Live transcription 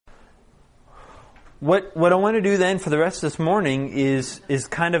what I want to do then for the rest of this morning is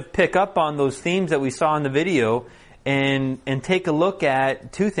kind of pick up on those themes that we saw in the video and take a look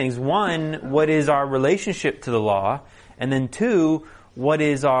at two things. One, what is our relationship to the law? And then two, what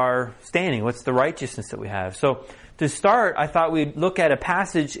is our standing? What's the righteousness that we have? So to start, I thought we'd look at a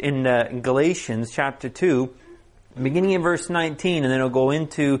passage in Galatians chapter 2, beginning in verse 19, and then it'll go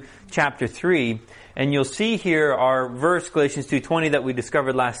into chapter 3. And you'll see here our verse, Galatians 2:20, that we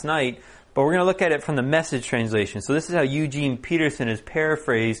discovered last night, but we're going to look at it from the Message translation. So this is how Eugene Peterson has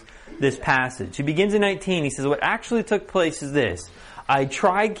paraphrased this passage. He begins in 19, he says, what actually took place is this. I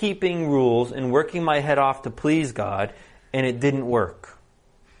tried keeping rules and working my head off to please God, and it didn't work.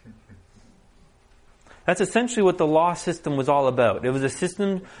 That's essentially what the law system was all about. It was a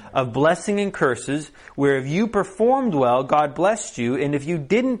system of blessing and curses, where if you performed well, God blessed you, and if you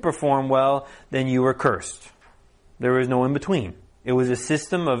didn't perform well, then you were cursed. There was no in between. It was a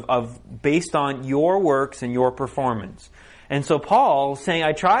system of based on your works and your performance. And so Paul saying,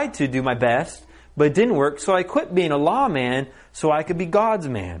 I tried to do my best, but it didn't work, so I quit being a lawman so I could be God's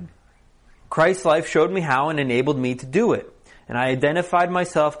man. Christ's life showed me how and enabled me to do it. And I identified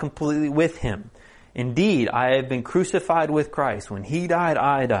myself completely with Him. Indeed, I have been crucified with Christ. When He died,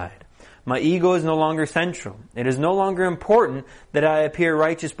 I died. My ego is no longer central. It is no longer important that I appear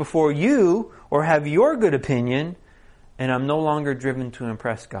righteous before you or have your good opinion, and I'm no longer driven to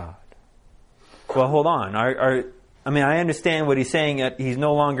impress God. Well, hold on. I understand what he's saying, that he's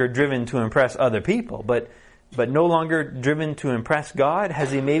no longer driven to impress other people, but no longer driven to impress God?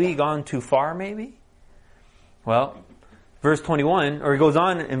 Has he maybe gone too far, maybe? Well, verse 21, or he goes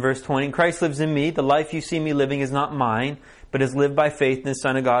on in verse 20, Christ lives in me. The life you see me living is not mine, but is lived by faith in the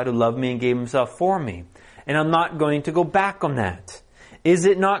Son of God who loved me and gave Himself for me. And I'm not going to go back on that. Is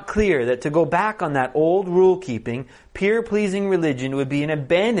it not clear that to go back on that old rule-keeping, peer-pleasing religion would be an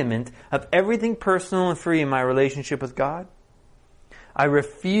abandonment of everything personal and free in my relationship with God? I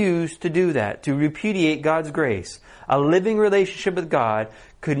refuse to do that, to repudiate God's grace. A living relationship with God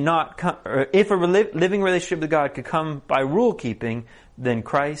could not come, or if a living relationship with God could come by rule-keeping, then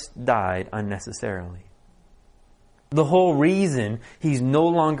Christ died unnecessarily. The whole reason He's no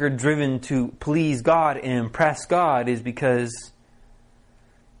longer driven to please God and impress God is because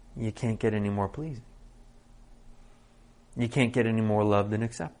you can't get any more pleasing. You can't get any more loved and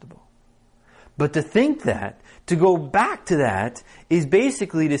acceptable. But to think that, to go back to that, is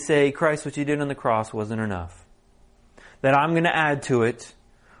basically to say, Christ, what you did on the cross wasn't enough. That I'm going to add to it,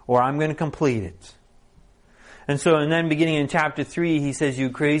 or I'm going to complete it. And then beginning in chapter 3, he says, you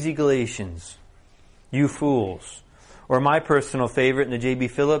crazy Galatians, you fools. Or my personal favorite in the J.B.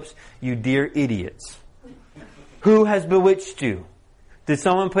 Phillips, you dear idiots. Who has bewitched you? Did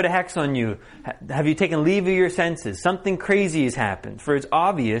someone put a hex on you? Have you taken leave of your senses? Something crazy has happened. For it's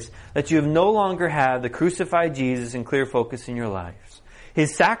obvious that you have no longer have the crucified Jesus in clear focus in your lives.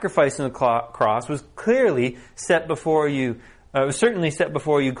 His sacrifice on the cross was clearly set before you, was certainly set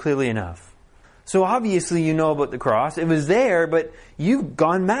before you clearly enough. So obviously you know about the cross. It was there, but you've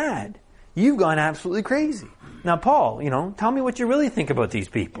gone mad. You've gone absolutely crazy. Now Paul, tell me what you really think about these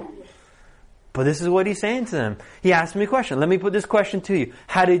people. But this is what he's saying to them. He asked me a question. Let me put this question to you.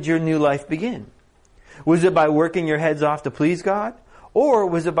 How did your new life begin? Was it by working your heads off to please God? Or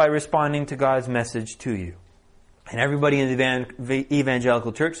was it by responding to God's message to you? And everybody in the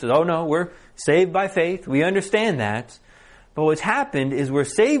evangelical church says, oh no, we're saved by faith. We understand that. But what's happened is we're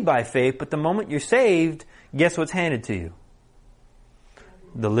saved by faith, but the moment you're saved, guess what's handed to you?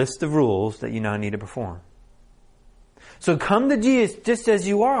 The list of rules that you now need to perform. So come to Jesus just as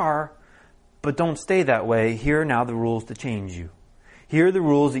you are, but don't stay that way. Here are now the rules to change you. Here are the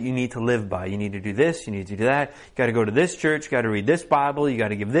rules that you need to live by. You need to do this, you need to do that. You got to go to this church, you got to read this Bible, you got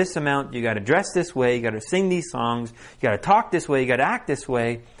to give this amount, you got to dress this way, you got to sing these songs, you got to talk this way, you got to act this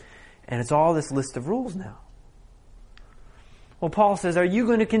way. And it's all this list of rules now. Well, Paul says, are you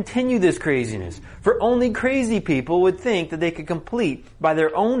going to continue this craziness? For only crazy people would think that they could complete by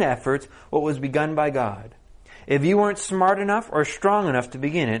their own efforts what was begun by God. If you weren't smart enough or strong enough to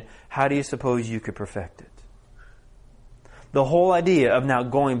begin it, how do you suppose you could perfect it? The whole idea of now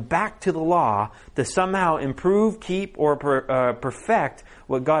going back to the law to somehow improve, keep, or perfect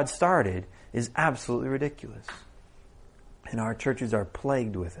what God started is absolutely ridiculous. And our churches are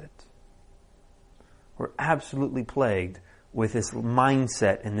plagued with it. We're absolutely plagued with this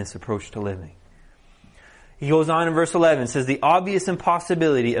mindset and this approach to living. He goes on in verse 11, says, the obvious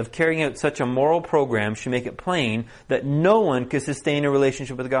impossibility of carrying out such a moral program should make it plain that no one could sustain a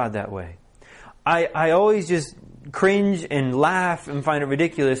relationship with God that way. I always just cringe and laugh and find it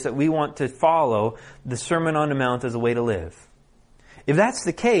ridiculous that we want to follow the Sermon on the Mount as a way to live. If that's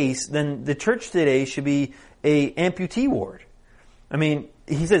the case, then the church today should be a amputee ward. I mean,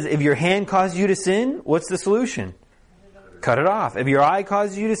 he says, if your hand causes you to sin, what's the solution? Cut it off. If your eye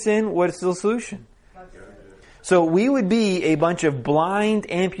causes you to sin, what's the solution? So we would be a bunch of blind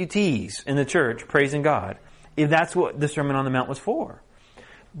amputees in the church praising God if that's what the Sermon on the Mount was for.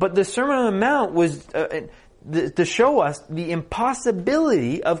 But the Sermon on the Mount was to show us the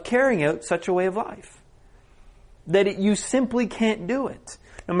impossibility of carrying out such a way of life. That you simply can't do it.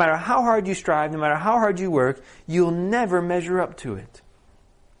 No matter how hard you strive, no matter how hard you work, you'll never measure up to it.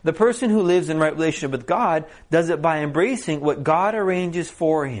 The person who lives in right relationship with God does it by embracing what God arranges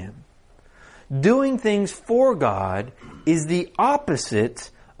for him. Doing things for God is the opposite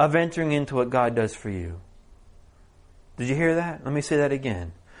of entering into what God does for you. Did you hear that? Let me say that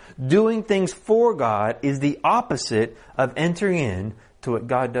again. Doing things for God is the opposite of entering into what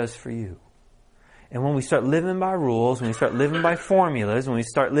God does for you. And when we start living by rules, when we start living by formulas, when we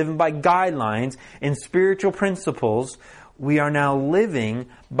start living by guidelines and spiritual principles, we are now living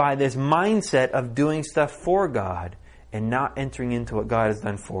by this mindset of doing stuff for God and not entering into what God has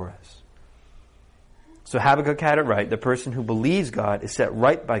done for us. So Habakkuk had it right. The person who believes God is set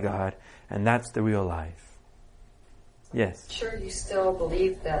right by God, and that's the real life. Yes? Sure, you still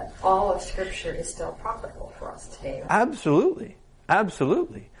believe that all of Scripture is still profitable for us today, right? Absolutely.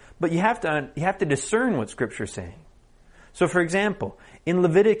 Absolutely. But you have to discern what Scripture is saying. So for example, in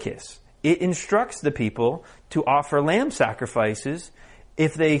Leviticus, it instructs the people to offer lamb sacrifices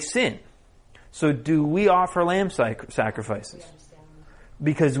if they sin. So do we offer lamb sacrifices?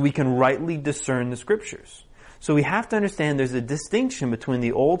 Because we can rightly discern the Scriptures. So we have to understand there's a distinction between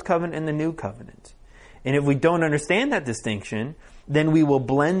the Old Covenant and the New Covenant. And if we don't understand that distinction, then we will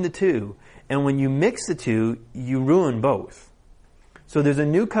blend the two. And when you mix the two, you ruin both. So there's a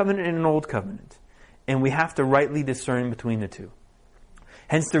New Covenant and an Old Covenant. And we have to rightly discern between the two.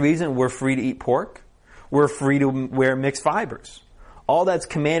 Hence the reason we're free to eat pork. We're free to wear mixed fibers. All that's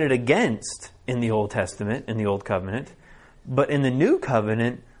commanded against in the Old Testament, in the Old Covenant. But in the New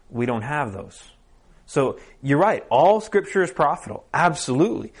Covenant, we don't have those. So you're right. All Scripture is profitable.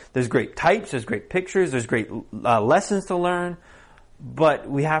 Absolutely. There's great types. There's great pictures. There's great lessons to learn. But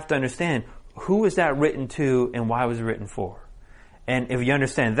we have to understand who is that written to and why was it written for. And if you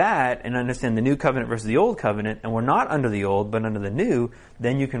understand that and understand the New Covenant versus the Old Covenant, and we're not under the Old but under the New,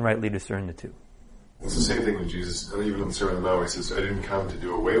 then you can rightly discern the two. It's the same thing with Jesus, and even in the Sermon on the Mount, where he says, I didn't come to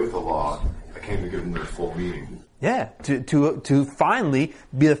do away with the law. I came to give them their full meaning. Yeah, to finally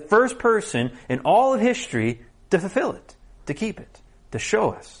be the first person in all of history to fulfill it, to keep it, to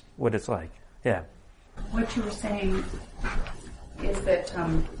show us what it's like. Yeah. What you were saying is that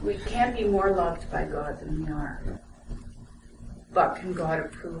we can be more loved by God than we are. But can God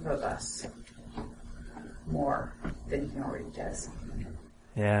approve of us more than He already does?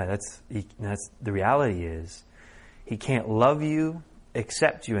 Yeah, that's the reality is He can't love you,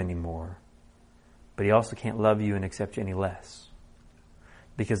 accept you anymore, but He also can't love you and accept you any less.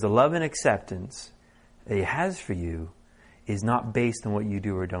 Because the love and acceptance that He has for you is not based on what you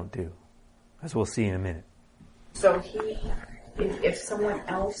do or don't do, as we'll see in a minute. So if someone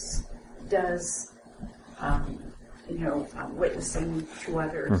else does, witnessing to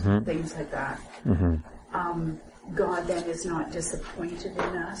others, things like that, God then is not disappointed in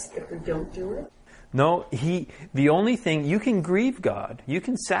us if we don't do it? No, the only thing, you can grieve God, you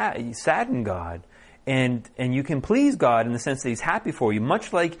can sadden God, and you can please God in the sense that He's happy for you,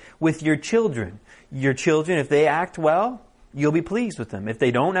 much like with your children. Your children, if they act well, you'll be pleased with them. If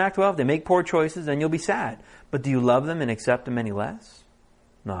they don't act well, if they make poor choices, then you'll be sad. But do you love them and accept them any less?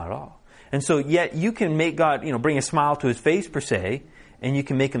 Not at all. And so, yet you can make God, bring a smile to His face per se, and you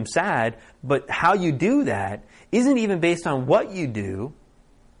can make Him sad, but how you do that isn't even based on what you do,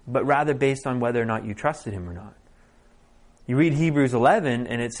 but rather based on whether or not you trusted Him or not. You read Hebrews 11,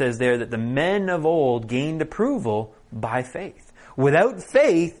 and it says there that the men of old gained approval by faith. Without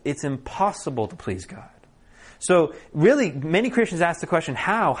faith, it's impossible to please God. So really, many Christians ask the question,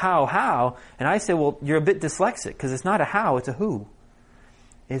 how? And I say, well, you're a bit dyslexic, because it's not a how, it's a who.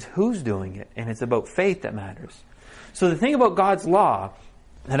 It's who's doing it, and it's about faith that matters. So the thing about God's law,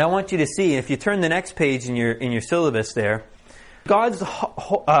 and I want you to see, if you turn the next page in your syllabus there, God's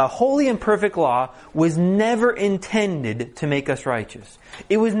holy and perfect law was never intended to make us righteous.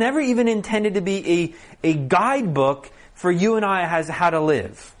 It was never even intended to be a guidebook for you and I as how to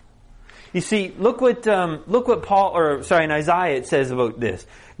live. You see, look what in Isaiah it says about this.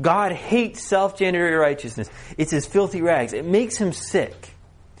 God hates self-generated righteousness. It's His filthy rags. It makes Him sick.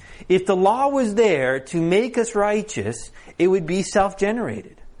 If the law was there to make us righteous, it would be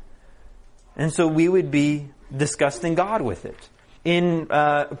self-generated. And so we would be disgusting God with it. In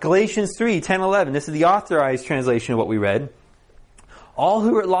Galatians 3, 10, 11, this is the authorized translation of what we read. All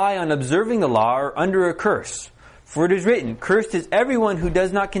who rely on observing the law are under a curse. For it is written, cursed is everyone who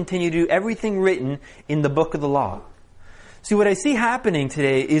does not continue to do everything written in the book of the law. See, what I see happening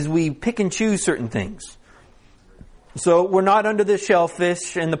today is we pick and choose certain things. So we're not under the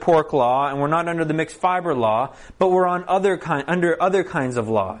shellfish and the pork law, and we're not under the mixed fiber law, but we're on under other kinds of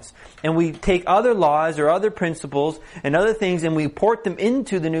laws. And we take other laws or other principles and other things and we port them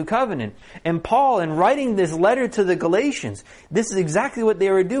into the new covenant. And Paul, in writing this letter to the Galatians, this is exactly what they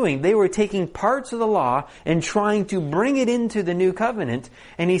were doing. They were taking parts of the law and trying to bring it into the new covenant.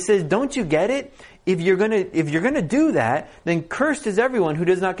 And he says, don't you get it? If you're gonna do that, then cursed is everyone who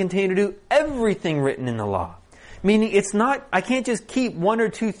does not continue to do everything written in the law. Meaning it's not, I can't just keep two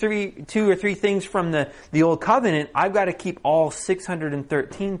or three things from the old covenant. I've got to keep all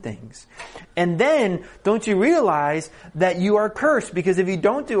 613 things. And then, don't you realize that you are cursed? Because if you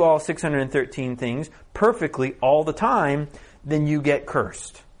don't do all 613 things perfectly all the time, then you get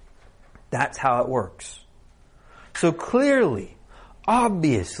cursed. That's how it works. So clearly,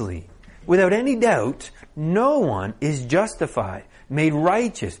 obviously, without any doubt, no one is justified, made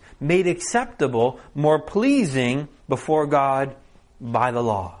righteous, made acceptable, more pleasing before God by the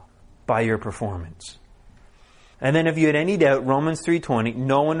law, by your performance. And then if you had any doubt, Romans 3:20,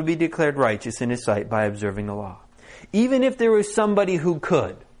 no one would be declared righteous in his sight by observing the law. Even if there was somebody who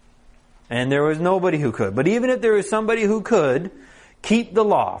could, and there was nobody who could, but even if there was somebody who could keep the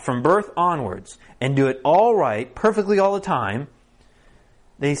law from birth onwards and do it all right, perfectly all the time,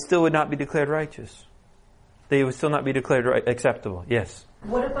 they still would not be declared righteous. They would still not be declared acceptable. Yes?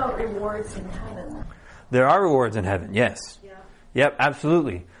 What about rewards in heaven? There are rewards in heaven, yes. Yeah. Yep,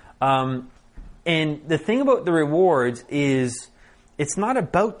 absolutely. And the thing about the rewards is, it's not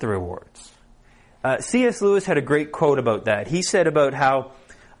about the rewards. C.S. Lewis had a great quote about that. He said about how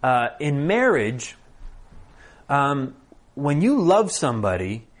in marriage, when you love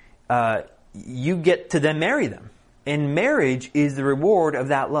somebody, you get to then marry them. And marriage is the reward of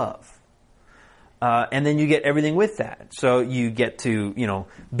that love. And then you get everything with that. So you get to,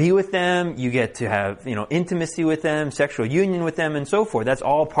 be with them, you get to have, intimacy with them, sexual union with them, and so forth. That's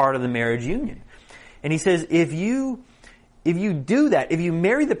all part of the marriage union. And he says, if you do that, if you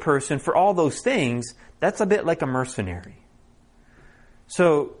marry the person for all those things, that's a bit like a mercenary.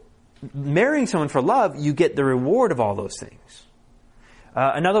 So, marrying someone for love, you get the reward of all those things.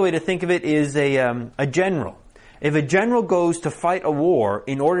 Another way to think of it is a general. If a general goes to fight a war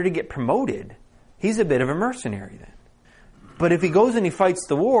in order to get promoted, he's a bit of a mercenary then. But if he goes and he fights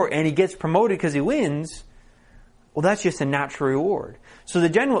the war and he gets promoted because he wins, well, that's just a natural reward. So the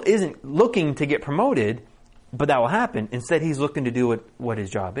general isn't looking to get promoted, but that will happen. Instead, he's looking to do what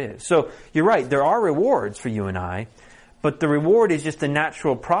his job is. So you're right, there are rewards for you and I, but the reward is just a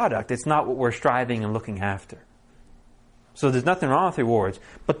natural product. It's not what we're striving and looking after. So there's nothing wrong with rewards,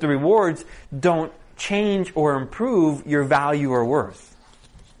 but the rewards don't change or improve your value or worth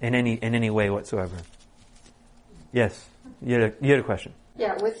in any way whatsoever. Yes, you had a question.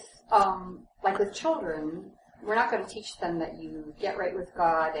 Yeah, with children, we're not going to teach them that you get right with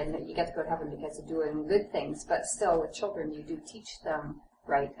God and that you get to go to heaven because of doing good things, but still with children you do teach them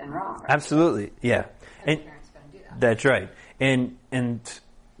right and wrong. Right? Absolutely, yeah. And parents going to do that. That's right. And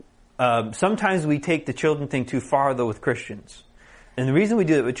sometimes we take the children thing too far though with Christians. And the reason we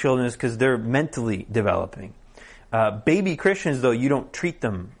do it with children is because they're mentally developing. Baby Christians, though, you don't treat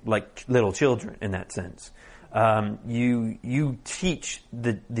them like little children in that sense. You teach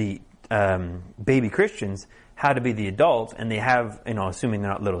the baby Christians how to be the adults, and they have, assuming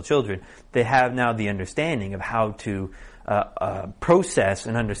they're not little children, they have now the understanding of how to process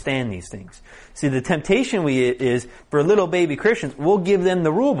and understand these things. See, the temptation is for little baby Christians, we'll give them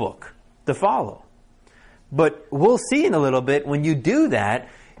the rule book to follow. But we'll see in a little bit, when you do that,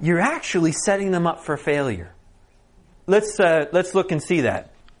 you're actually setting them up for failure. Let's look and see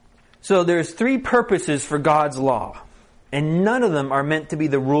that. So there's 3 purposes for God's law, and none of them are meant to be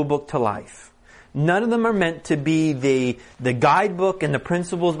the rule book to life. None of them are meant to be the guidebook and the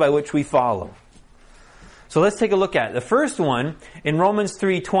principles by which we follow. So let's take a look at it. The first one, in Romans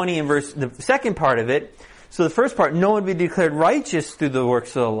 3:20 and the second part of it, so the first part, no one will be declared righteous through the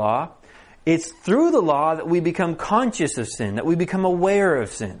works of the law. It's through the law that we become conscious of sin, that we become aware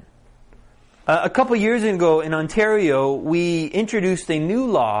of sin. A couple years ago in Ontario, we introduced a new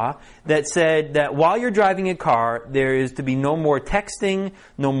law that said that while you're driving a car, there is to be no more texting,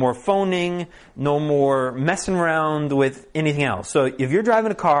 no more phoning, no more messing around with anything else. So if you're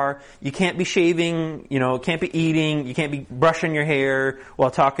driving a car, you can't be shaving, can't be eating, you can't be brushing your hair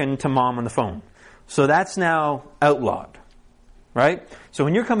while talking to mom on the phone. So that's now outlawed. Right? So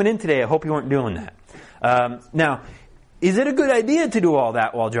when you're coming in today, I hope you weren't doing that. Now, is it a good idea to do all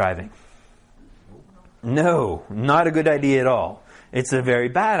that while driving? No, not a good idea at all. It's a very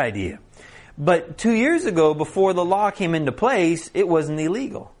bad idea. But 2 years ago, before the law came into place, it wasn't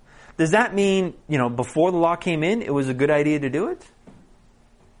illegal. Does that mean, before the law came in, it was a good idea to do it?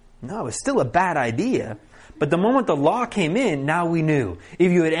 No, it's still a bad idea. But the moment the law came in, now we knew.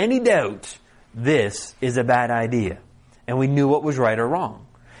 If you had any doubt, this is a bad idea. And we knew what was right or wrong.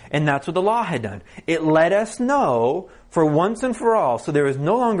 And that's what the law had done. It let us know for once and for all, so there was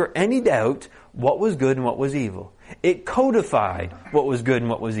no longer any doubt what was good and what was evil. It codified what was good and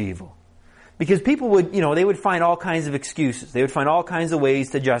what was evil. Because people would, they would find all kinds of excuses. They would find all kinds of ways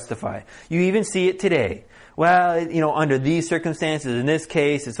to justify. You even see it today. Well, under these circumstances, in this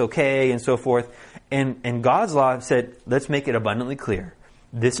case, it's okay, and so forth. And God's law said, let's make it abundantly clear.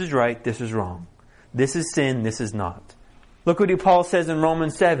 This is right, this is wrong. This is sin, this is not. Look what Paul says in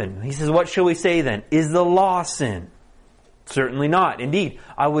Romans 7. He says, what shall we say then? Is the law sin? Certainly not. Indeed,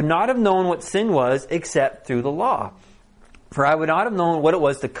 I would not have known what sin was except through the law. For I would not have known what it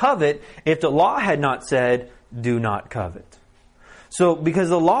was to covet if the law had not said, do not covet. So because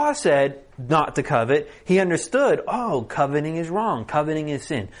the law said not to covet, he understood, coveting is wrong. Coveting is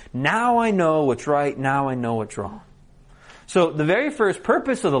sin. Now I know what's right. Now I know what's wrong. So the very first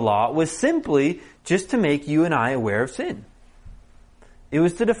purpose of the law was simply just to make you and I aware of sin. It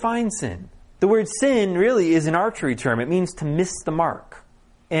was to define sin. The word sin really is an archery term. It means to miss the mark.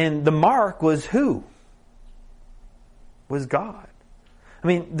 And the mark was who? Was God. I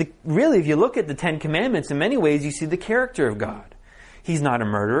mean, really, if you look at the Ten Commandments, in many ways you see the character of God. He's not a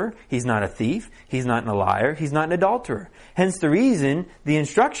murderer. He's not a thief. He's not a liar. He's not an adulterer. Hence the reason the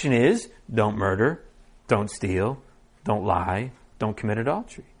instruction is, don't murder, don't steal, don't lie, don't commit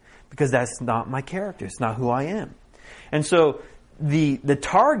adultery. Because that's not my character. It's not who I am. And so the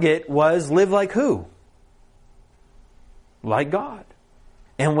target was live like who? Like God.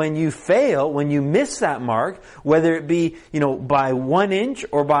 And when you fail, when you miss that mark, whether it be, by 1 inch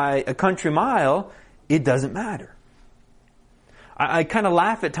or by a country mile, it doesn't matter. I kind of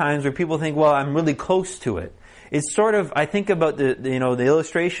laugh at times where people think, well, I'm really close to it. It's sort of, I think about the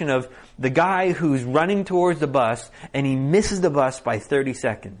illustration of the guy who's running towards the bus and he misses the bus by 30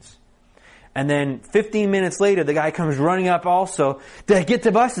 seconds. And then 15 minutes later, the guy comes running up also. Did I get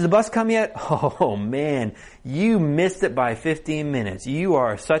the bus? Has the bus come yet? Oh man, you missed it by 15 minutes. You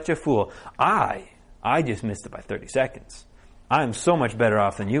are such a fool. I just missed it by 30 seconds. I'm so much better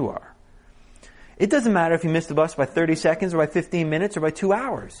off than you are. It doesn't matter if you missed the bus by 30 seconds or by 15 minutes or by 2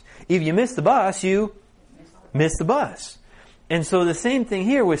 hours. If you miss the bus, you miss the bus. And so the same thing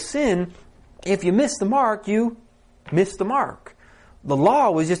here with sin. If you miss the mark, you miss the mark. The law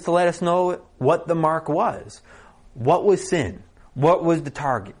was just to let us know what the mark was. What was sin? What was the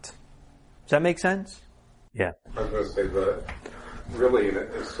target? Does that make sense? Yeah. I was going to say that really,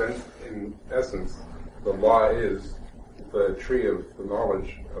 in essence, the law is the tree of the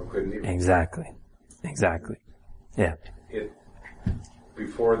knowledge of good and evil. Exactly. Yeah.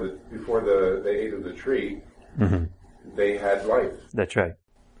 Before they ate of the tree, they had life. That's right.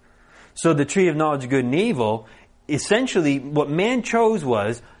 So the tree of knowledge of good and evil, essentially what man chose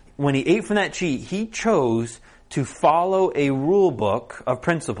was, when he ate from that tree, he chose to follow a rule book of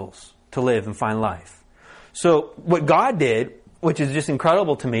principles to live and find life. So what God did, which is just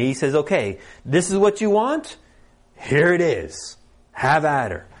incredible to me, he says, okay, this is what you want? Here it is. Have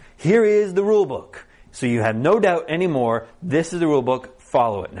at her. Here is the rule book. So you have no doubt anymore, this is the rule book,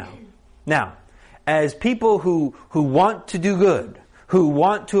 follow it now. Now, as people who want to do good, who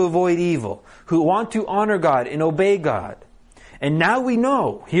want to avoid evil, who want to honor God and obey God, and now we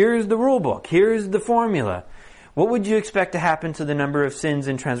know, here's the rule book, here's the formula. What would you expect to happen to the number of sins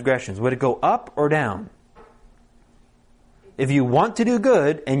and transgressions? Would it go up or down? If you want to do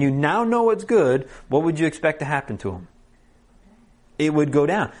good, and you now know what's good, what would you expect to happen to them? It would go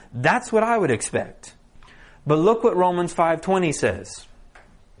down. That's what I would expect. But look what Romans 5:20 says.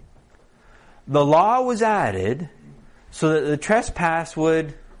 The law was added so that the trespass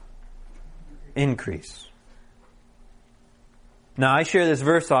would increase. Now, I share this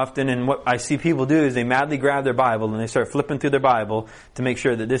verse often, and what I see people do is they madly grab their Bible and they start flipping through their Bible to make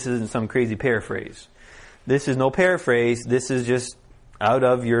sure that this isn't some crazy paraphrase. This is no paraphrase. This is just out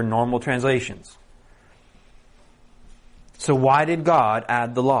of your normal translations. So why did God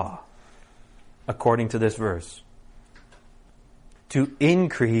add the law? According to this verse. To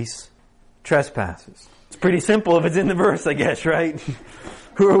increase trespasses. It's pretty simple if it's in the verse, I guess, right?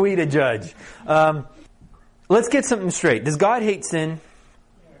 Who are we to judge? Let's get something straight. Does God hate sin?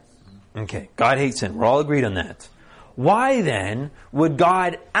 Okay, God hates sin. We're all agreed on that. Why then would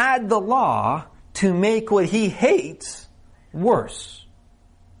God add the law to make what he hates worse?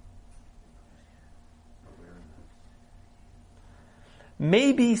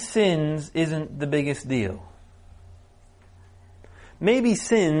 Maybe sins isn't the biggest deal. Maybe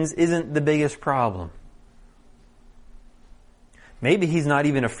sins isn't the biggest problem. Maybe he's not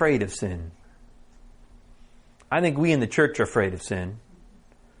even afraid of sin. I think we in the church are afraid of sin,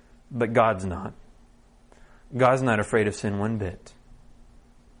 but God's not. God's not afraid of sin one bit.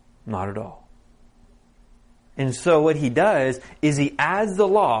 Not at all. And so what he does is he adds the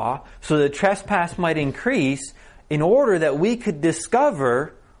law so that trespass might increase in order that we could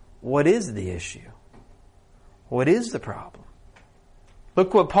discover what is the issue. What is the problem?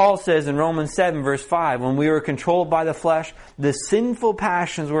 Look what Paul says in Romans 7 verse 5. When we were controlled by the flesh, the sinful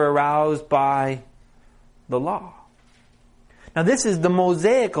passions were aroused by the law. Now this is the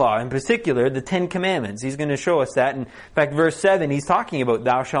Mosaic law, in particular, the 10 Commandments. He's going to show us that. In fact, verse 7, he's talking about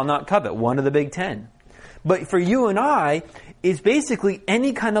thou shalt not covet, one of the big 10. But for you and I, it's basically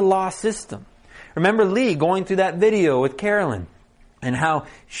any kind of law system. Remember Lee going through that video with Carolyn and how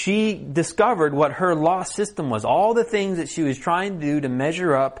she discovered what her law system was. All the things that she was trying to do to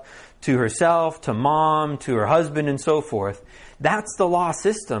measure up to herself, to mom, to her husband, and so forth. That's the law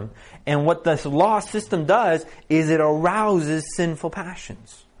system. And what this law system does is it arouses sinful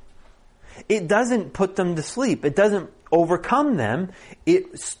passions. It doesn't put them to sleep. It doesn't overcome them.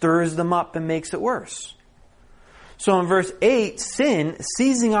 It stirs them up and makes it worse. So in verse 8, sin,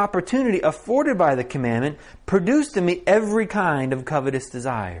 seizing opportunity afforded by the commandment, produced in me every kind of covetous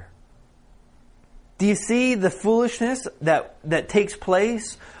desire. Do you see the foolishness that takes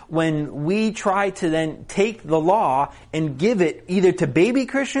place when we try to then take the law and give it either to baby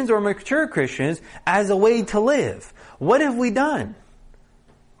Christians or mature Christians as a way to live? What have we done?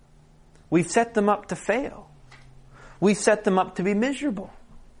 We've set them up to fail. We've set them up to be miserable.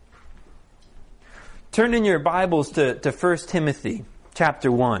 Turn in your Bibles to 1 Timothy chapter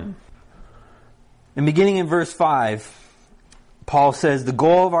 1. And beginning in verse 5, Paul says, the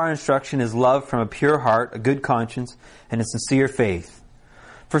goal of our instruction is love from a pure heart, a good conscience, and a sincere faith.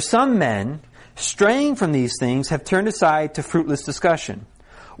 For some men, straying from these things, have turned aside to fruitless discussion,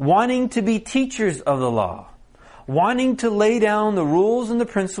 wanting to be teachers of the law, wanting to lay down the rules and the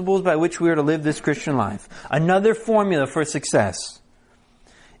principles by which we are to live this Christian life. Another formula for success.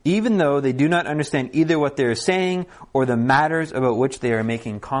 Even though they do not understand either what they are saying or the matters about which they are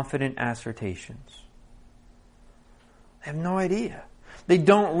making confident assertions. They have no idea. They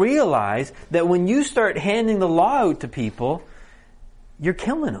don't realize that when you start handing the law out to people, you're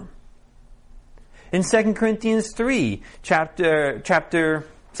killing them. In 2 Corinthians 3, chapter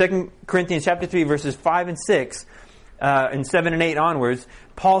 3, verses 5 and 6, and 7 and 8 onwards,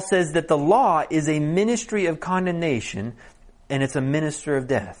 Paul says that the law is a ministry of condemnation and it's a minister of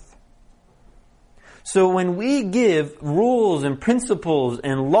death. So when we give rules and principles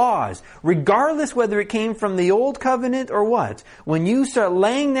and laws, regardless whether it came from the old covenant or what, when you start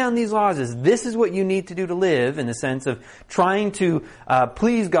laying down these laws as this is what you need to do to live, in the sense of trying to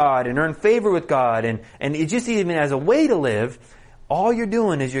please God and earn favor with God, and it just even as a way to live, all you're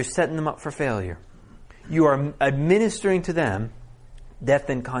doing is you're setting them up for failure. You are administering to them death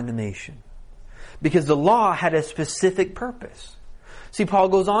and condemnation. Because the law had a specific purpose. See, Paul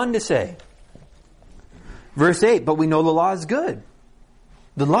goes on to say, verse 8, but we know the law is good.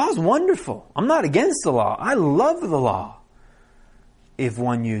 The law is wonderful. I'm not against the law. I love the law if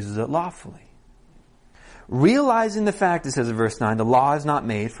one uses it lawfully. Realizing the fact, it says in verse 9, the law is not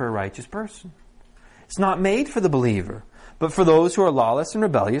made for a righteous person. It's not made for the believer, but for those who are lawless and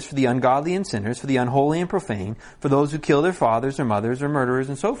rebellious, for the ungodly and sinners, for the unholy and profane, for those who kill their fathers or mothers or murderers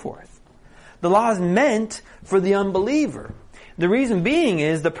and so forth. The law is meant for the unbeliever. The reason being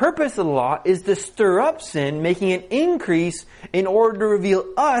is the purpose of the law is to stir up sin, making it increase in order to reveal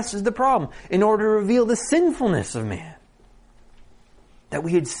us as the problem, in order to reveal the sinfulness of man. That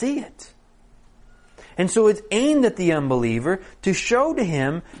we would see it. And so it's aimed at the unbeliever to show to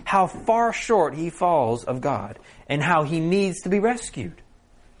him how far short he falls of God and how he needs to be rescued.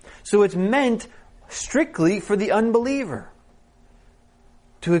 So it's meant strictly for the unbeliever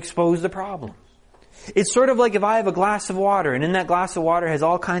to expose the problem. It's sort of like if I have a glass of water and in that glass of water has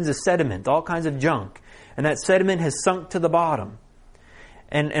all kinds of sediment, all kinds of junk, and that sediment has sunk to the bottom.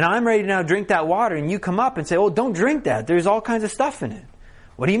 And I'm ready to now drink that water and you come up and say, oh, don't drink that. There's all kinds of stuff in it.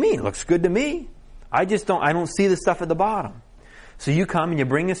 What do you mean? It looks good to me. I don't see the stuff at the bottom. So you come and you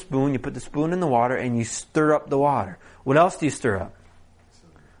bring a spoon, you put the spoon in the water and you stir up the water. What else do you stir up?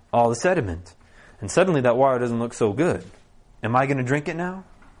 All the sediment. And suddenly that water doesn't look so good. Am I going to drink it now?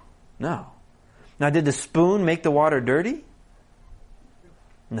 No. Now, did the spoon make the water dirty?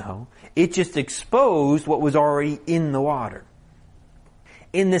 No. It just exposed what was already in the water.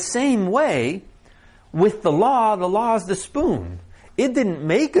 In the same way, with the law is the spoon. It didn't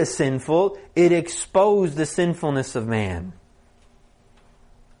make us sinful, it exposed the sinfulness of man.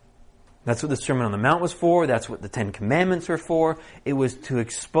 That's what the Sermon on the Mount was for. That's what the Ten Commandments were for. It was to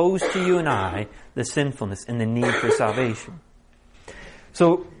expose to you and I the sinfulness and the need for salvation.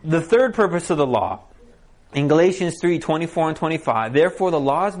 So, the third purpose of the law, in Galatians 3:24 and 25, therefore the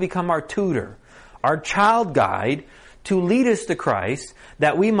law has become our tutor, our child guide, to lead us to Christ,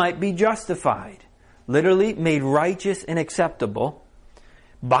 that we might be justified. Literally, made righteous and acceptable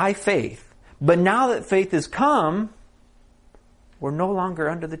by faith. But now that faith has come, we're no longer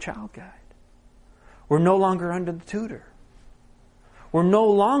under the child guide. We're no longer under the tutor. We're no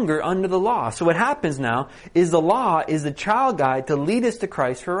longer under the law. So what happens now is the law is the child guide to lead us to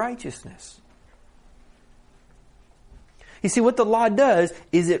Christ for righteousness. You see, what the law does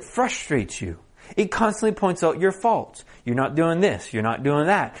is it frustrates you. It constantly points out your faults. You're not doing this. You're not doing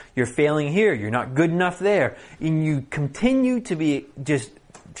that. You're failing here. You're not good enough there. And you continue to be just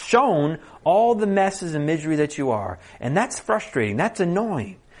shown all the messes and misery that you are. And that's frustrating. That's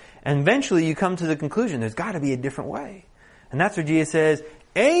annoying. And eventually you come to the conclusion there's got to be a different way. And that's where Jesus says,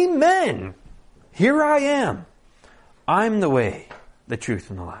 Amen! Here I am. I'm the way, the truth,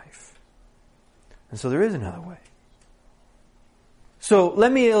 and the life. And so there is another way. So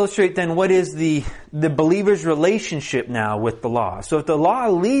let me illustrate then what is the believer's relationship now with the law. So if the law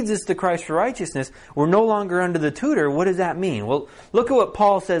leads us to Christ for righteousness, we're no longer under the tutor. What does that mean? Well, look at what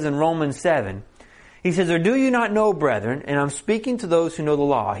Paul says in Romans 7. He says, or do you not know, brethren, and I'm speaking to those who know the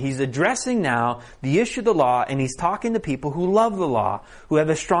law. He's addressing now the issue of the law, and he's talking to people who love the law, who have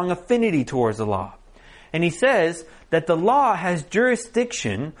a strong affinity towards the law. And he says that the law has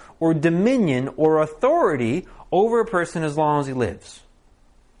jurisdiction or dominion or authority over a person as long as he lives.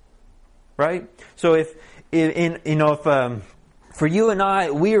 Right? So for you and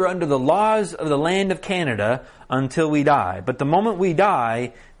I, we are under the laws of the land of Canada until we die. But the moment we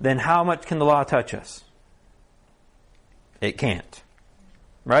die, then how much can the law touch us? It can't.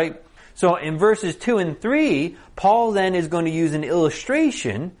 Right? So in verses 2 and 3, Paul then is going to use an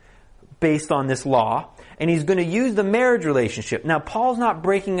illustration based on this law. And he's going to use the marriage relationship. Now, Paul's not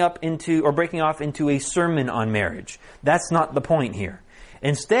breaking off into a sermon on marriage. That's not the point here.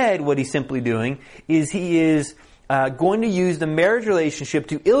 Instead, what he's simply doing is he is going to use the marriage relationship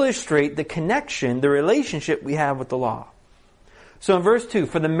to illustrate the connection, the relationship we have with the law. So in verse 2,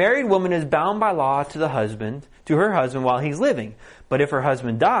 for the married woman is bound by law to her husband while he's living. But if her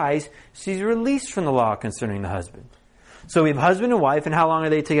husband dies, she's released from the law concerning the husband. So we have husband and wife, and how long are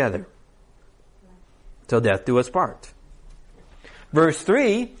they together? Till death do us part. Verse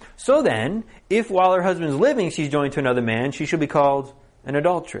 3, so then, if while her husband is living she's joined to another man, she shall be called an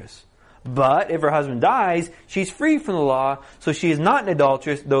adulteress. But if her husband dies, she's free from the law, so she is not an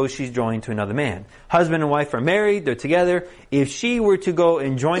adulteress, though she's joined to another man. Husband and wife are married, they're together. If she were to go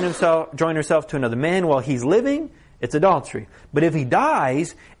and join herself to another man while he's living, it's adultery. But if he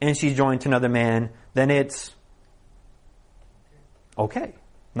dies and she's joined to another man, then it's okay.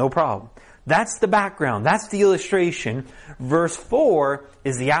 No problem. That's the background. That's the illustration. Verse 4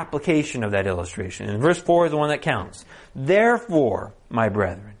 is the application of that illustration. And verse 4 is the one that counts. Therefore, my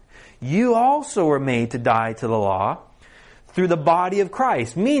brethren, you also were made to die to the law through the body of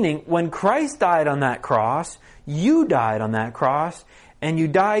Christ. Meaning, when Christ died on that cross, you died on that cross, and you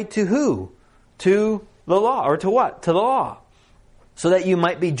died to who? To the law. Or to what? To the law. So that you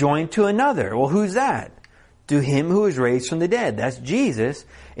might be joined to another. Well, who's that? To him who is raised from the dead. That's Jesus.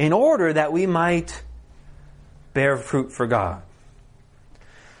 In order that we might bear fruit for God.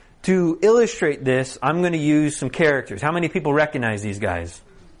 To illustrate this, I'm going to use some characters. How many people recognize these guys?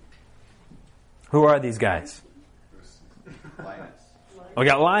 Who are these guys? We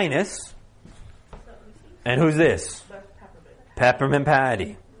got Linus. And who's this? Peppermint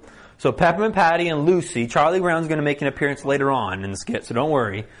Patty. So Peppermint Patty and Lucy. Charlie Brown's going to make an appearance later on in the skit, so don't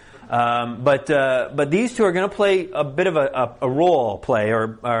worry. But these two are going to play a bit of a role play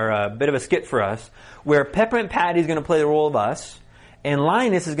or a bit of a skit for us, where Peppermint Patty is going to play the role of us, and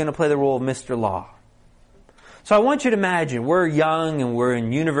Linus is going to play the role of Mr. Law. So I want you to imagine we're young and we're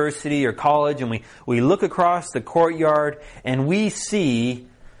in university or college, and we look across the courtyard and we see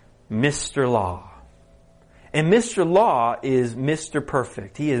Mr. Law. And Mr. Law is Mr.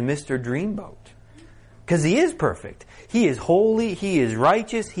 Perfect. He is Mr. Dreamboat. Because he is perfect. He is holy. He is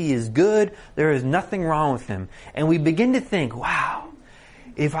righteous. He is good. There is nothing wrong with him. And we begin to think, wow,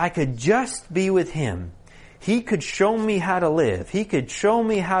 if I could just be with him. He could show me how to live. He could show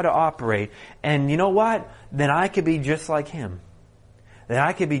me how to operate. And you know what? Then I could be just like Him. Then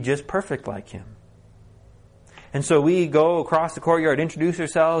I could be just perfect like Him. And so we go across the courtyard, introduce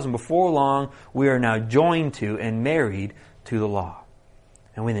ourselves, and before long, we are now joined to and married to the law.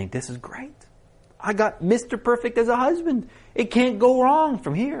 And we think, this is great. I got Mr. Perfect as a husband. It can't go wrong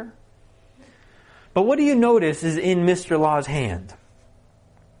from here. But what do you notice is in Mr. Law's hand?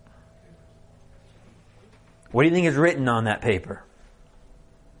 What do you think is written on that paper?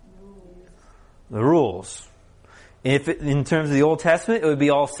 The rules. If in terms of the Old Testament, it would be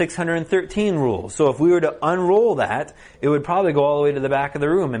all 613 rules. So if we were to unroll that, it would probably go all the way to the back of the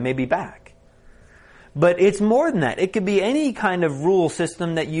room and maybe back. But it's more than that. It could be any kind of rule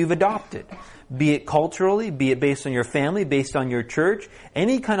system that you've adopted. Be it culturally, be it based on your family, based on your church,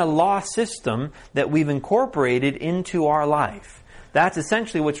 any kind of law system that we've incorporated into our life. That's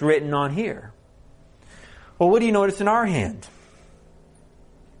essentially what's written on here. Well, what do you notice in our hand?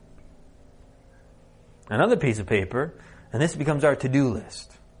 Another piece of paper, and this becomes our to-do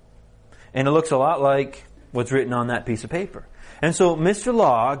list. And it looks a lot like what's written on that piece of paper. And so Mr.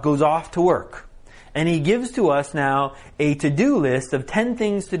 Law goes off to work. And he gives to us now a to-do list of 10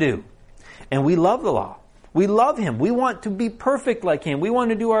 things to do. And we love the law. We love Him. We want to be perfect like Him. We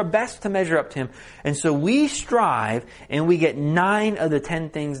want to do our best to measure up to Him. And so we strive and we get 9 of the 10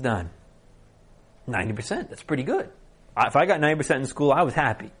 things done. 90%. That's pretty good. If I got 90% in school, I was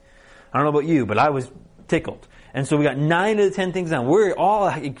happy. I don't know about you, but I was tickled. And so we got 9 of the 10 things done. We're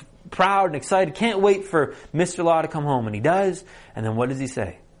all proud and excited. Can't wait for Mr. Law to come home. And he does. And then what does he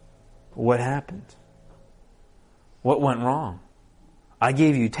say? What happened? What went wrong? I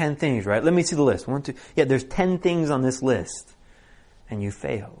gave you 10 things, right? Let me see the list. 1, 2. Yeah, there's 10 things on this list. And you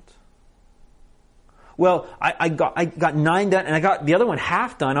failed. Well, I got 9 done, and I got the other one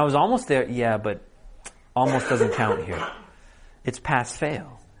half done. I was almost there. Yeah, but almost doesn't count here. It's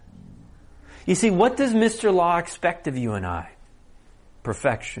pass-fail. You see, what does Mr. Law expect of you and I?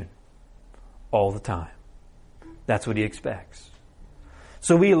 Perfection. All the time. That's what he expects.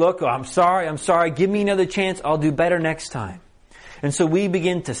 So we look, I'm sorry, give me another chance, I'll do better next time. And so we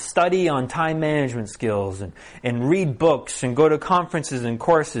begin to study on time management skills and read books and go to conferences and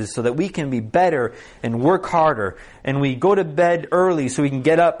courses so that we can be better and work harder. And we go to bed early so we can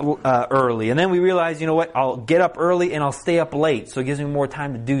get up early. And then we realize, you know what, I'll get up early and I'll stay up late so it gives me more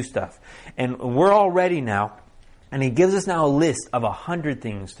time to do stuff. And we're all ready now. And he gives us now a list of 100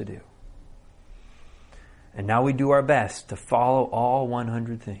 things to do. And now we do our best to follow all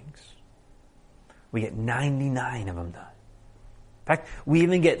 100 things. We get 99 of them done. In fact, we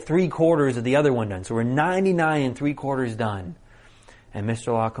even get 3/4 of the other one done. So we're 99 3/4 done. And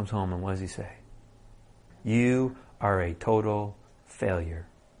Mr. Law comes home and what does he say? You are a total failure.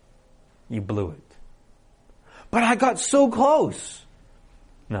 You blew it. But I got so close.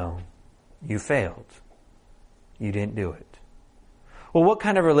 No, you failed. You didn't do it. Well, what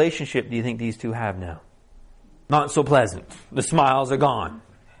kind of relationship do you think these two have now? Not so pleasant. The smiles are gone.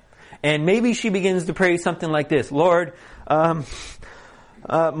 And maybe she begins to pray something like this. Lord,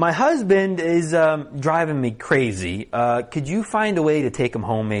 my husband is driving me crazy. Could you find a way to take him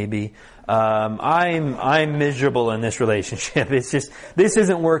home maybe? I'm miserable in this relationship. It's just, this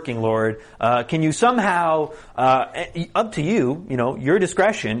isn't working, Lord. Can you somehow, up to you, your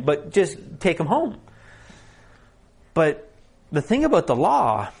discretion, but just take him home. But the thing about the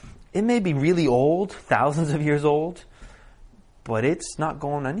law, it may be really old, thousands of years old, but it's not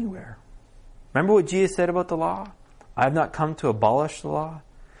going anywhere. Remember what Jesus said about the law? I have not come to abolish the law,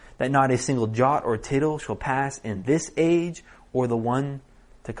 that not a single jot or tittle shall pass in this age or the one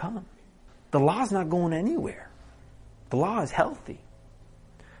to come. The law is not going anywhere. The law is healthy.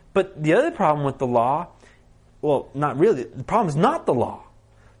 But the other problem with the law, well, not really. The problem is not the law.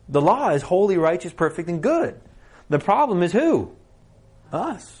 The law is holy, righteous, perfect, and good. The problem is who?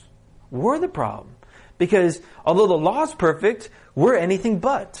 Us. We're the problem. Because although the law is perfect, we're anything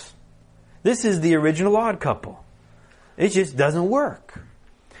but. This is the original odd couple. It just doesn't work.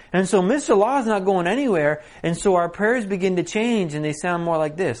 And so Mr. Law is not going anywhere, and so our prayers begin to change, and they sound more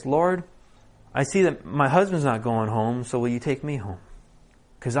like this. Lord, I see that my husband's not going home, so will you take me home?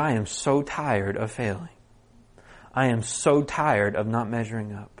 Because I am so tired of failing. I am so tired of not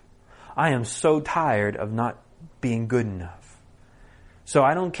measuring up. I am so tired of not being good enough. So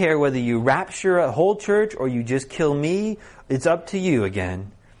I don't care whether you rapture a whole church or you just kill me. It's up to you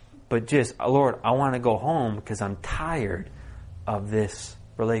again. But just, Lord, I want to go home because I'm tired of this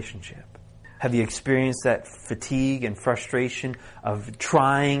relationship. Have you experienced that fatigue and frustration of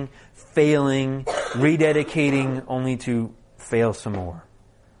trying, failing, rededicating only to fail some more?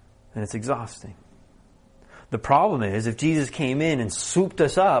 And it's exhausting. The problem is, if Jesus came in and swooped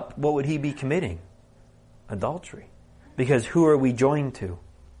us up, what would he be committing? Adultery. Because who are we joined to?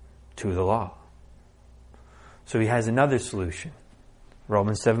 To the law. So he has another solution.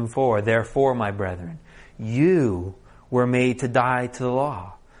 Romans 7:4, therefore, my brethren, you were made to die to the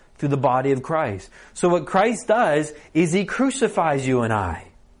law through the body of Christ. So what Christ does is he crucifies you and I.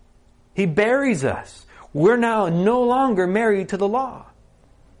 He buries us. We're now no longer married to the law.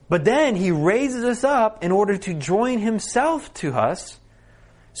 But then he raises us up in order to join himself to us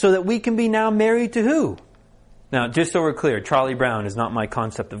so that we can be now married to who? Now, just so we're clear, Charlie Brown is not my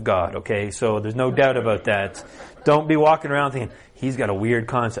concept of God, okay? So there's no doubt about that. Don't be walking around thinking, he's got a weird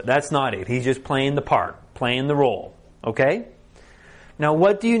concept. That's not it. He's just playing the part, playing the role, okay? Now,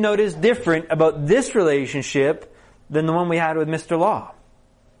 what do you notice different about this relationship than the one we had with Mr. Law?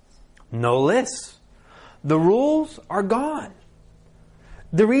 No lists. The rules are gone.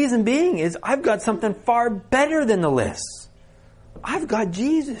 The reason being is I've got something far better than the lists. I've got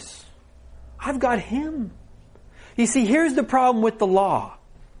Jesus. I've got Him. You see, here's the problem with the law.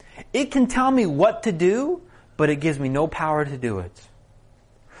 It can tell me what to do, but it gives me no power to do it.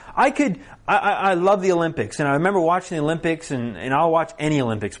 I love the Olympics, and I remember watching the Olympics, and I'll watch any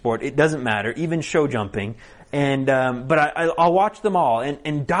Olympic sport. It doesn't matter, even show jumping. But I'll watch them all.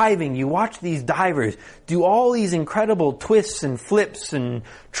 And diving, you watch these divers do all these incredible twists and flips and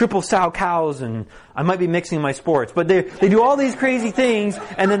triple sow cows, and I might be mixing my sports, but they do all these crazy things,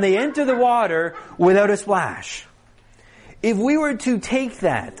 and then they enter the water without a splash. If we were to take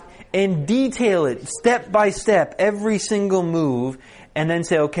that and detail it step by step, every single move, and then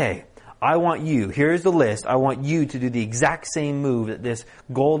say, okay, I want you, here's the list, I want you to do the exact same move that this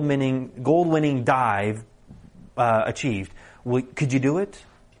gold-winning dive achieved. Could you do it?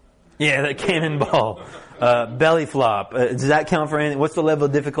 Yeah, that cannonball. Belly flop. Does that count for anything? What's the level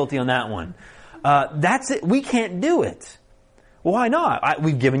of difficulty on that one? That's it. We can't do it. Why not?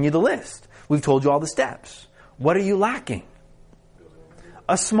 We've given you the list. We've told you all the steps. What are you lacking?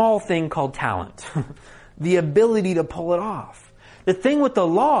 A small thing called talent. The ability to pull it off. The thing with the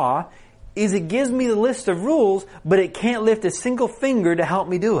law is it gives me the list of rules, but it can't lift a single finger to help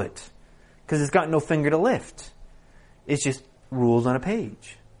me do it. Because it's got no finger to lift. It's just rules on a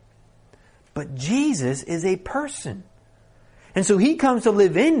page. But Jesus is a person. And so He comes to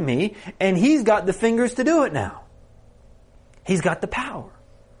live in me, and He's got the fingers to do it now. He's got the power.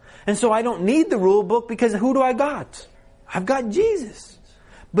 And so I don't need the rule book, because who do I got? I've got Jesus.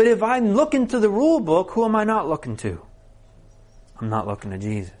 But if I'm looking to the rule book, who am I not looking to? I'm not looking to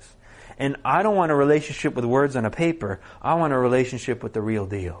Jesus. And I don't want a relationship with words on a paper. I want a relationship with the real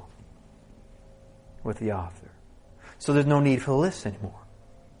deal. With the author. So there's no need for the list anymore.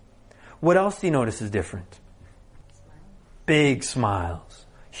 What else do you notice is different? Big smiles.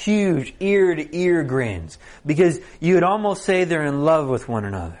 Huge ear-to-ear grins. Because you would almost say they're in love with one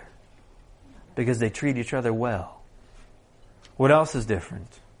another. Because they treat each other well. What else is different?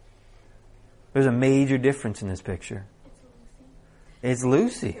 There's a major difference in this picture. It's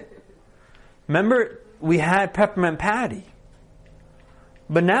Lucy. Remember, we had Peppermint Patty.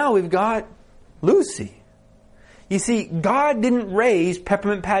 But now we've got Lucy. You see, God didn't raise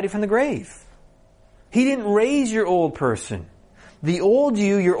Peppermint Patty from the grave. He didn't raise your old person. The old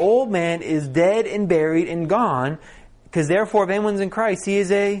you, your old man, is dead and buried and gone, because therefore if anyone's in Christ, he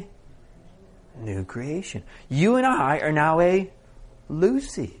is a new creation. You and I are now a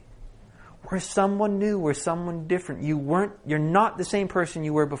Lucy. We're someone new, we're someone different. You're not the same person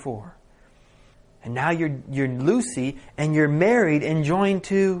you were before. And now you're Lucy, and you're married and joined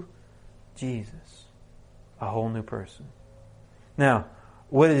to Jesus. A whole new person. Now,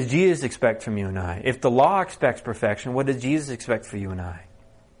 what does Jesus expect from you and I? If the law expects perfection, what does Jesus expect for you and I?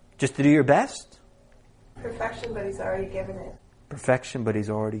 Just to do your best? Perfection, but He's already given it. Perfection, but He's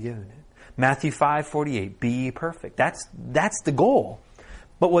already given it. Matthew 5:48, be ye perfect. That's the goal.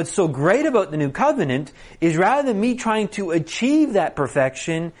 But what's so great about the new covenant is rather than me trying to achieve that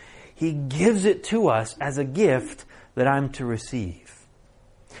perfection, He gives it to us as a gift that I'm to receive.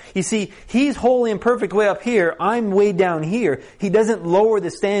 You see, He's holy and perfect way up here. I'm way down here. He doesn't lower the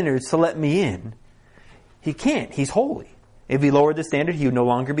standards to let me in. He can't. He's holy. If He lowered the standard, He would no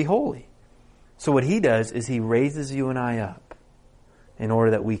longer be holy. So what He does is He raises you and I up in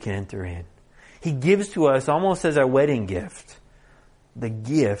order that we can enter in. He gives to us, almost as our wedding gift, the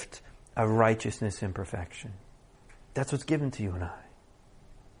gift of righteousness and perfection. That's what's given to you and I.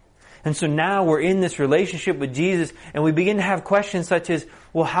 And so now we're in this relationship with Jesus, and we begin to have questions such as,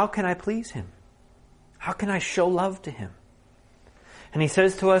 well, how can I please Him? How can I show love to Him? And He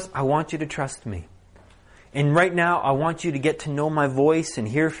says to us, I want you to trust me. And right now, I want you to get to know my voice and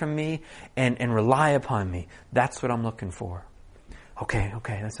hear from me and rely upon me. That's what I'm looking for. Okay,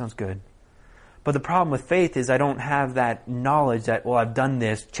 that sounds good. But the problem with faith is I don't have that knowledge that, well, I've done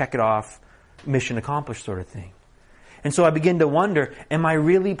this, check it off, mission accomplished sort of thing. And so I begin to wonder, am I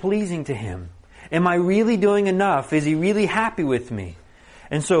really pleasing to Him? Am I really doing enough? Is He really happy with me?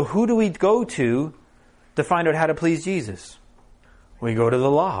 And so who do we go to find out how to please Jesus? We go to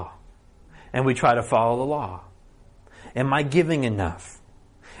the law. And we try to follow the law. Am I giving enough?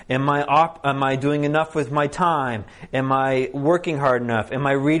 Am I doing enough with my time? Am I working hard enough? Am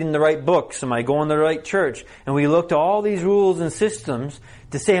I reading the right books? Am I going to the right church? And we look to all these rules and systems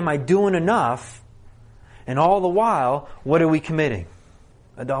to say, am I doing enough? And all the while, what are we committing?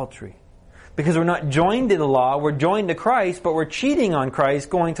 Adultery. Because we're not joined to the law, we're joined to Christ, but we're cheating on Christ,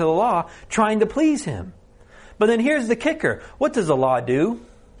 going to the law, trying to please Him. But then here's the kicker. What does the law do?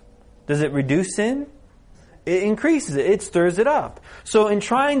 Does it reduce sin? It increases it. It stirs it up. So in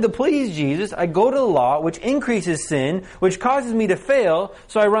trying to please Jesus, I go to the law, which increases sin, which causes me to fail.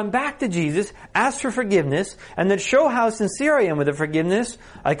 So I run back to Jesus, ask for forgiveness, and then show how sincere I am with the forgiveness.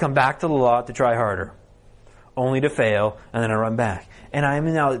 I come back to the law to try harder, only to fail, and then I run back. And I'm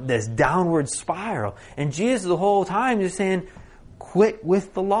in now this downward spiral. And Jesus the whole time is saying, quit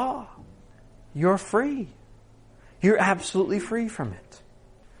with the law. You're free. You're absolutely free from it.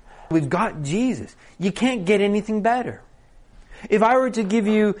 We've got Jesus. You can't get anything better. If I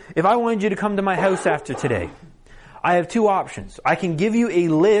wanted you to come to my house after today, I have two options. I can give you a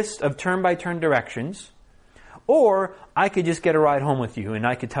list of turn-by-turn directions, or I could just get a ride home with you and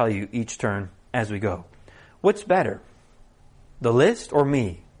I could tell you each turn as we go. What's better? The list or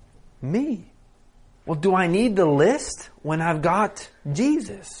me? Me. Well, do I need the list when I've got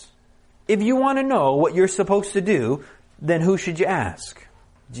Jesus? If you want to know what you're supposed to do, then who should you ask?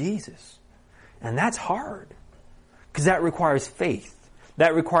 Jesus. And that's hard. Because that requires faith.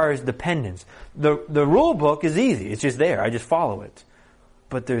 That requires dependence. The rule book is easy. It's just there. I just follow it.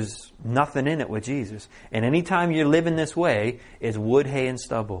 But there's nothing in it with Jesus. And anytime you're living this way, it's wood, hay, and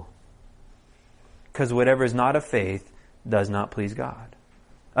stubble. Because whatever is not of faith does not please God.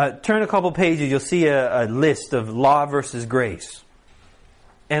 Turn a couple pages, you'll see a list of law versus grace.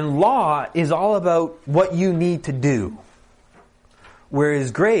 And law is all about what you need to do.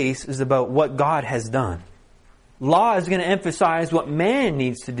 Whereas grace is about what God has done. Law is going to emphasize what man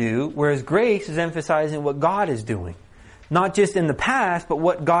needs to do, whereas grace is emphasizing what God is doing. Not just in the past, but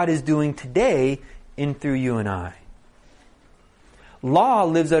what God is doing today in through you and I. Law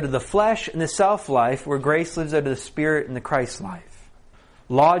lives out of the flesh and the self-life, where grace lives out of the spirit and the Christ life.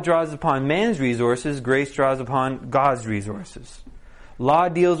 Law draws upon man's resources, grace draws upon God's resources. Law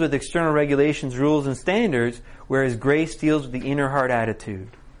deals with external regulations, rules, and standards, whereas grace deals with the inner heart attitude.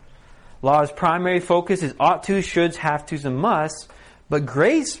 Law's primary focus is ought tos, shoulds, have tos, and musts, but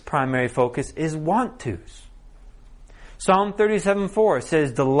grace's primary focus is want tos. Psalm 37:4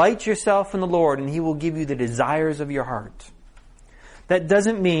 says, "Delight yourself in the Lord, and He will give you the desires of your heart." That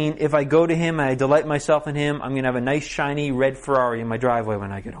doesn't mean if I go to Him and I delight myself in Him, I'm going to have a nice shiny red Ferrari in my driveway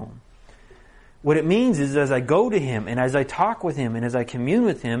when I get home. What it means is as I go to Him and as I talk with Him and as I commune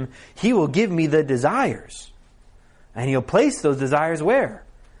with Him, He will give me the desires. And He'll place those desires where?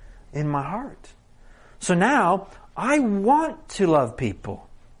 In my heart. So now, I want to love people.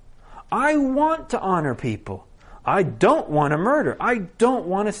 I want to honor people. I don't want to murder. I don't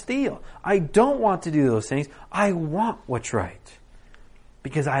want to steal. I don't want to do those things. I want what's right.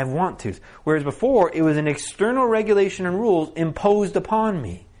 Because I have want tos. Whereas before, it was an external regulation and rules imposed upon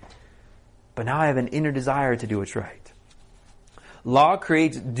me. But now I have an inner desire to do what's right. Law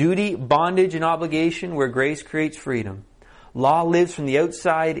creates duty, bondage, and obligation, where grace creates freedom. Law lives from the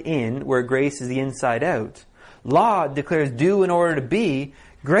outside in, where grace is the inside out. Law declares do in order to be.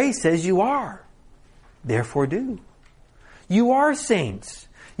 Grace says you are. Therefore do. You are saints.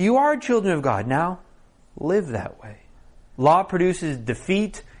 You are children of God. Now, live that way. Law produces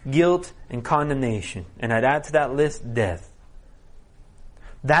defeat, guilt, and condemnation. And I'd add to that list, death.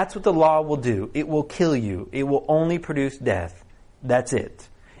 That's what the law will do. It will kill you. It will only produce death. That's it.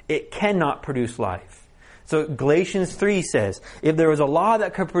 It cannot produce life. So Galatians 3 says, if there was a law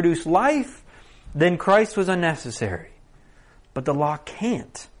that could produce life, then Christ was unnecessary. But the law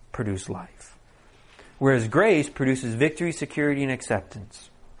can't produce life. Whereas grace produces victory, security, and acceptance.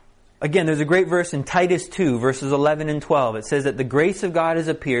 Again, there's a great verse in Titus 2, verses 11 and 12. It says that the grace of God has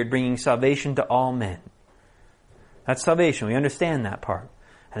appeared, bringing salvation to all men. That's salvation. We understand that part.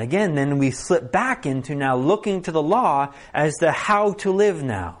 And again, then we slip back into now looking to the law as the how to live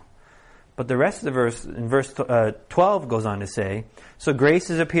now. But the rest of the verse, in verse 12, goes on to say, so grace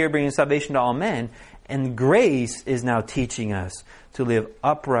has appeared, bringing salvation to all men. And grace is now teaching us to live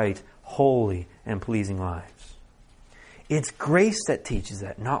upright, holy, and pleasing lives. It's grace that teaches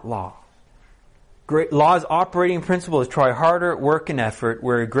that, not law. Law's operating principle is try harder, work, and effort,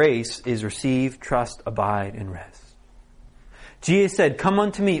 where grace is receive, trust, abide, and rest. Jesus said, "Come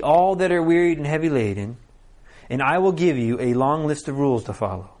unto me, all that are wearied and heavy laden, and I will give you a long list of rules to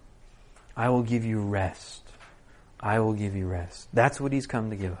follow. I will give you rest. I will give you rest." That's what He's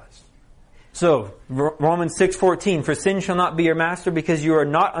come to give us. So, Romans 6:14, "For sin shall not be your master, because you are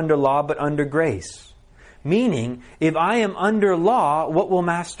not under law, but under grace." Meaning, if I am under law, what will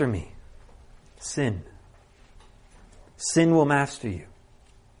master me? Sin. Sin will master you.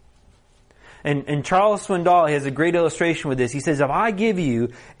 And Charles Swindoll has a great illustration with this. He says, if I give you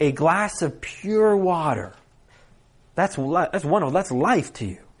a glass of pure water, that's life to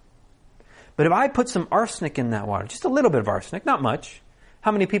you. But if I put some arsenic in that water, just a little bit of arsenic, not much,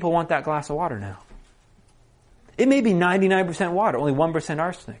 how many people want that glass of water now? It may be 99% water, only 1%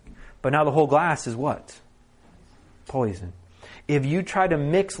 arsenic. But now the whole glass is what? Poison. If you try to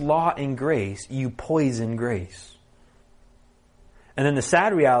mix law and grace, you poison grace. And then the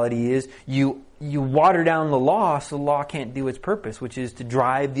sad reality is you water down the law so the law can't do its purpose, which is to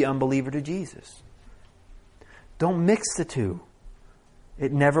drive the unbeliever to Jesus. Don't mix the two.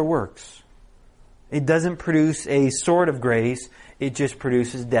 It never works. It doesn't produce a sort of grace. It just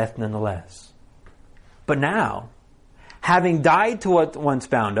produces death nonetheless. But now, having died to what once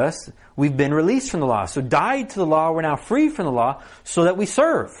bound us, we've been released from the law. So died to the law, we're now free from the law so that we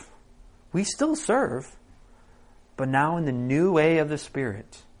serve. We still serve, but now in the new way of the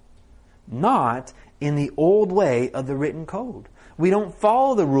Spirit. Not in the old way of the written code. We don't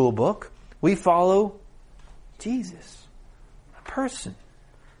follow the rule book. We follow Jesus, a person.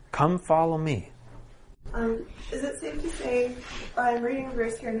 Come follow me. Is it safe to say, I'm reading a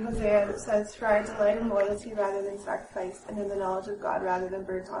verse here in Hosea that says, "For I delight in loyalty rather than sacrifice, and in the knowledge of God rather than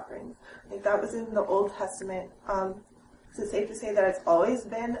burnt offerings." Like that was in the Old Testament. Is it safe to say that it's always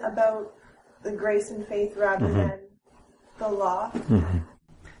been about the grace and faith rather than the law?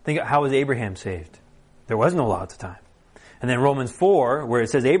 Think of how was Abraham saved? There was no law at the time. And then Romans 4, where it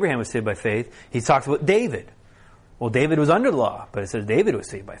says Abraham was saved by faith, he talks about David. Well, David was under the law, but it says David was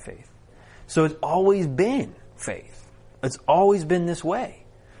saved by faith. So it's always been faith. It's always been this way.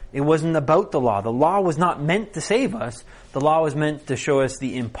 It wasn't about the law. The law was not meant to save us. The law was meant to show us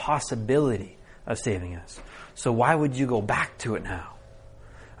the impossibility of saving us. So why would you go back to it now?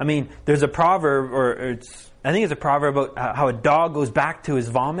 I mean, there's a proverb, I think it's a proverb about how a dog goes back to his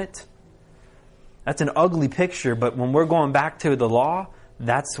vomit. That's an ugly picture, but when we're going back to the law,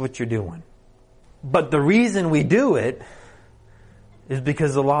 that's what you're doing. But the reason we do it is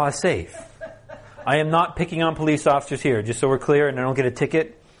because the law is safe. I am not picking on police officers here, just so we're clear and I don't get a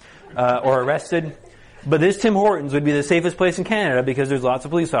ticket or arrested. But this Tim Hortons would be the safest place in Canada because there's lots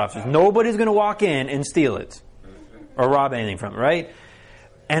of police officers. Nobody's going to walk in and steal it or rob anything from it, right?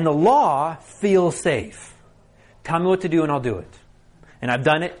 And the law feels safe. Tell me what to do and I'll do it. And I've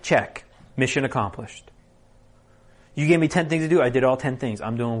done it, check. Mission accomplished. You gave me 10 things to do, I did all 10 things.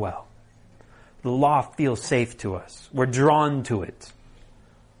 I'm doing well. The law feels safe to us. We're drawn to it.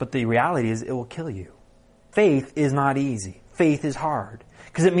 But the reality is it will kill you. Faith is not easy. Faith is hard.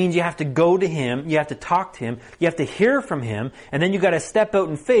 Because it means you have to go to Him, you have to talk to Him, you have to hear from Him, and then you've got to step out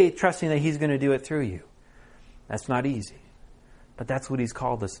in faith trusting that He's going to do it through you. That's not easy. But that's what He's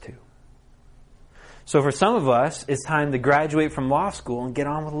called us to. So for some of us, it's time to graduate from law school and get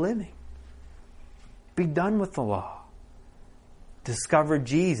on with living. Be done with the law. Discover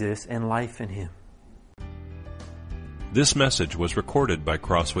Jesus and life in Him. This message was recorded by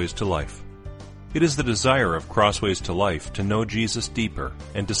Crossways to Life. It is the desire of Crossways to Life to know Jesus deeper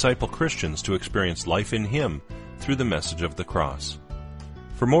and disciple Christians to experience life in Him through the message of the cross.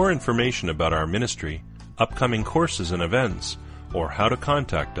 For more information about our ministry, upcoming courses and events, or how to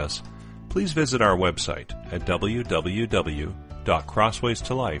contact us, please visit our website at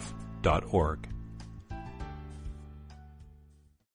www.crosswaystolife.org.